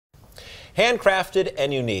Handcrafted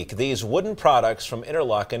and unique, these wooden products from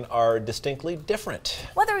Interlaken are distinctly different.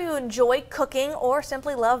 Whether you enjoy cooking or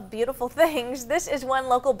simply love beautiful things, this is one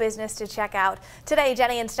local business to check out. Today,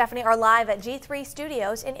 Jenny and Stephanie are live at G3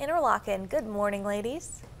 Studios in Interlaken. Good morning,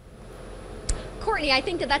 ladies. Courtney, I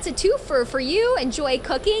think that's a twofer for you. Enjoy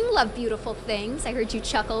cooking, love beautiful things. I heard you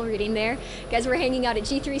chuckle reading there. Guys, we're hanging out at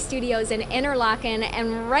G3 Studios in Interlaken,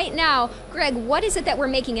 and right now, Greg, what is it that we're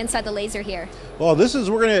making inside the laser here? Well,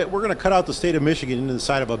 we're gonna cut out the state of Michigan into the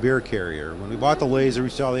side of a beer carrier. When we bought the laser, we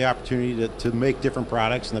saw the opportunity to make different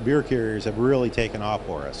products, and the beer carriers have really taken off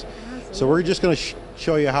for us. Absolutely. So we're just going to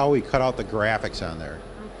show you how we cut out the graphics on there.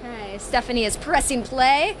 Okay, Stephanie is pressing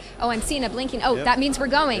play. Oh, I'm seeing a blinking. Oh, yep. That means we're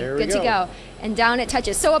going. Good to go. And down it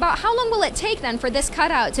touches. So about how long will it take then for this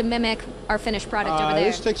cutout to mimic our finished product over there?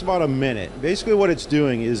 This takes about a minute. Basically what it's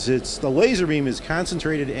doing is the laser beam is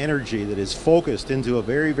concentrated energy that is focused into a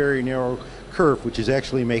very, very narrow curve, which is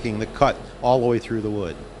actually making the cut all the way through the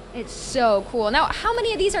wood. It's so cool. Now, how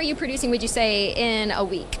many of these are you producing, would you say, in a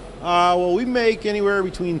week? Well, we make anywhere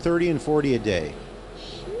between 30 and 40 a day.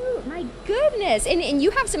 My goodness. And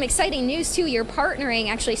you have some exciting news too. You're partnering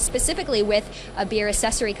actually specifically with a beer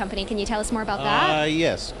accessory company. Can you tell us more about that?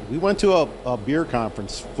 Yes. We went to a beer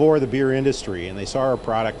conference for the beer industry, and they saw our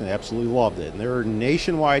product and absolutely loved it. And they're a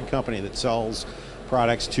nationwide company that sells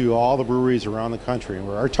products to all the breweries around the country. And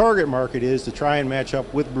where our target market is to try and match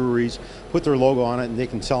up with breweries, put their logo on it, and they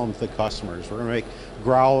can sell them to the customers. We're going to make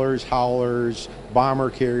growlers, howlers,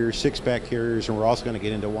 bomber carriers, six-pack carriers, and we're also going to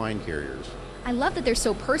get into wine carriers. I love that they're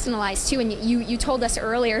so personalized too, and you told us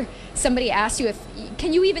earlier, somebody asked you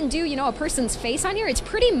can you even do, a person's face on here? It's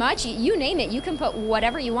pretty much, you name it, you can put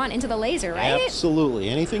whatever you want into the laser, right? Absolutely.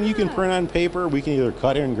 Anything you can print on paper, we can either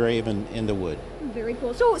cut or engrave into wood. Very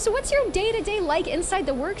cool. So what's your day-to-day like inside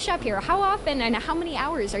the workshop here? How often and how many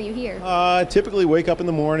hours are you here? Typically wake up in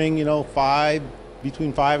the morning,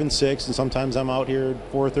 between 5 and 6, and sometimes I'm out here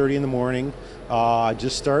at 4:30 in the morning.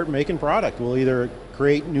 Just start making product. We'll either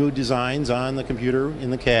create new designs on the computer in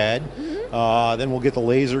the CAD, then we'll get the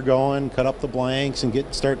laser going, cut up the blanks, and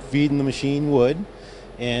start feeding the machine wood,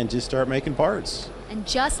 and just start making parts. And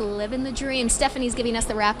just living the dream. Stephanie's giving us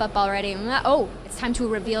the wrap-up already. Oh, it's time to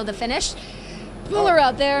reveal the finish. Pull her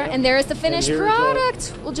out there, and there's the finished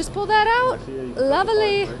product. We'll just pull that out.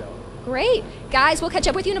 Lovely. Great. Guys, we'll catch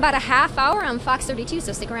up with you in about a half hour on Fox 32,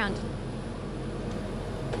 so stick around.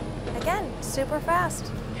 Again, super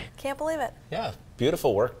fast. Can't believe it. Yeah,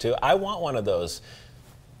 beautiful work too. I want one of those.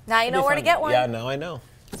 Now you know where to get one. Yeah, now I know.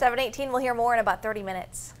 7:18, we'll hear more in about 30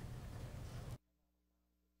 minutes.